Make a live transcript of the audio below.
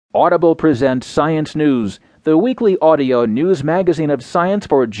Audible presents Science News, the weekly audio news magazine of science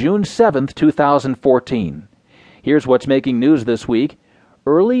for June 7th, 2014. Here's what's making news this week.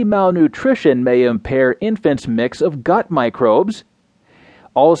 Early malnutrition may impair infants' mix of gut microbes.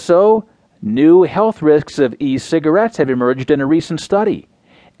 Also, new health risks of e-cigarettes have emerged in a recent study.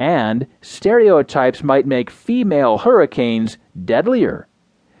 And stereotypes might make female hurricanes deadlier.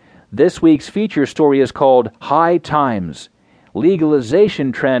 This week's feature story is called High Times.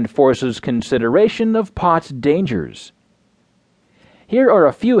 Legalization trend forces consideration of pot's dangers. Here are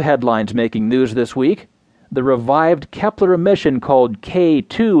a few headlines making news this week. The revived Kepler mission called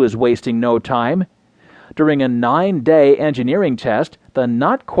K2 is wasting no time. During a 9-day engineering test, the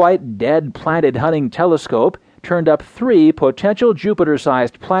not-quite-dead planet-hunting telescope turned up 3 potential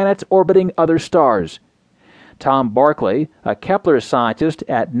Jupiter-sized planets orbiting other stars. Tom Barclay, a Kepler scientist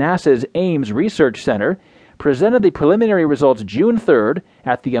at NASA's Ames Research Center, presented the preliminary results June 3rd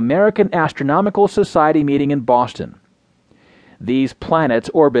at the American Astronomical Society meeting in Boston. These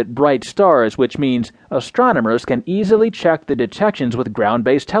planets orbit bright stars, which means astronomers can easily check the detections with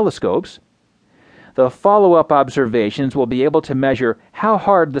ground-based telescopes. The follow-up observations will be able to measure how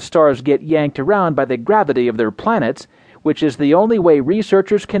hard the stars get yanked around by the gravity of their planets, which is the only way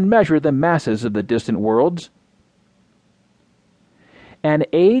researchers can measure the masses of the distant worlds. An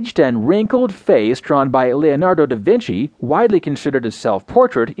aged and wrinkled face drawn by Leonardo da Vinci, widely considered a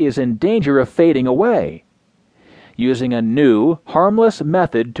self-portrait, is in danger of fading away. Using a new, harmless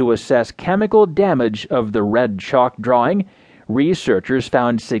method to assess chemical damage of the red chalk drawing, researchers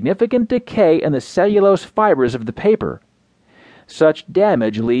found significant decay in the cellulose fibers of the paper. Such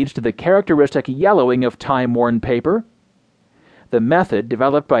damage leads to the characteristic yellowing of time-worn paper. The method,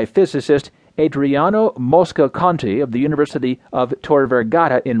 developed by physicist Adriano Mosca-Conti of the University of Tor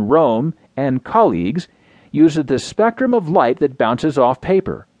Vergata in Rome and colleagues, uses the spectrum of light that bounces off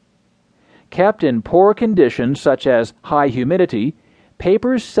paper. Kept in poor conditions such as high humidity,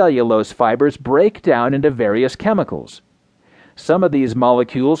 paper's cellulose fibers break down into various chemicals. Some of these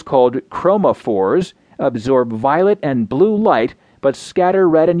molecules, called chromophores, absorb violet and blue light but scatter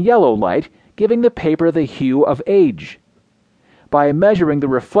red and yellow light, giving the paper the hue of age. By measuring the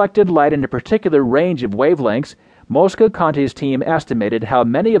reflected light in a particular range of wavelengths, Mosca-Conti's team estimated how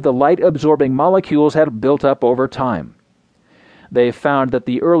many of the light-absorbing molecules had built up over time. They found that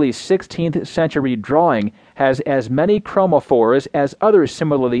the early 16th century drawing has as many chromophores as other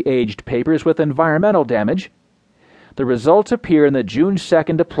similarly aged papers with environmental damage. The results appear in the June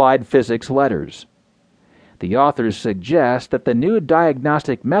 2nd Applied Physics letters. The authors suggest that the new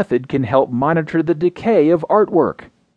diagnostic method can help monitor the decay of artwork.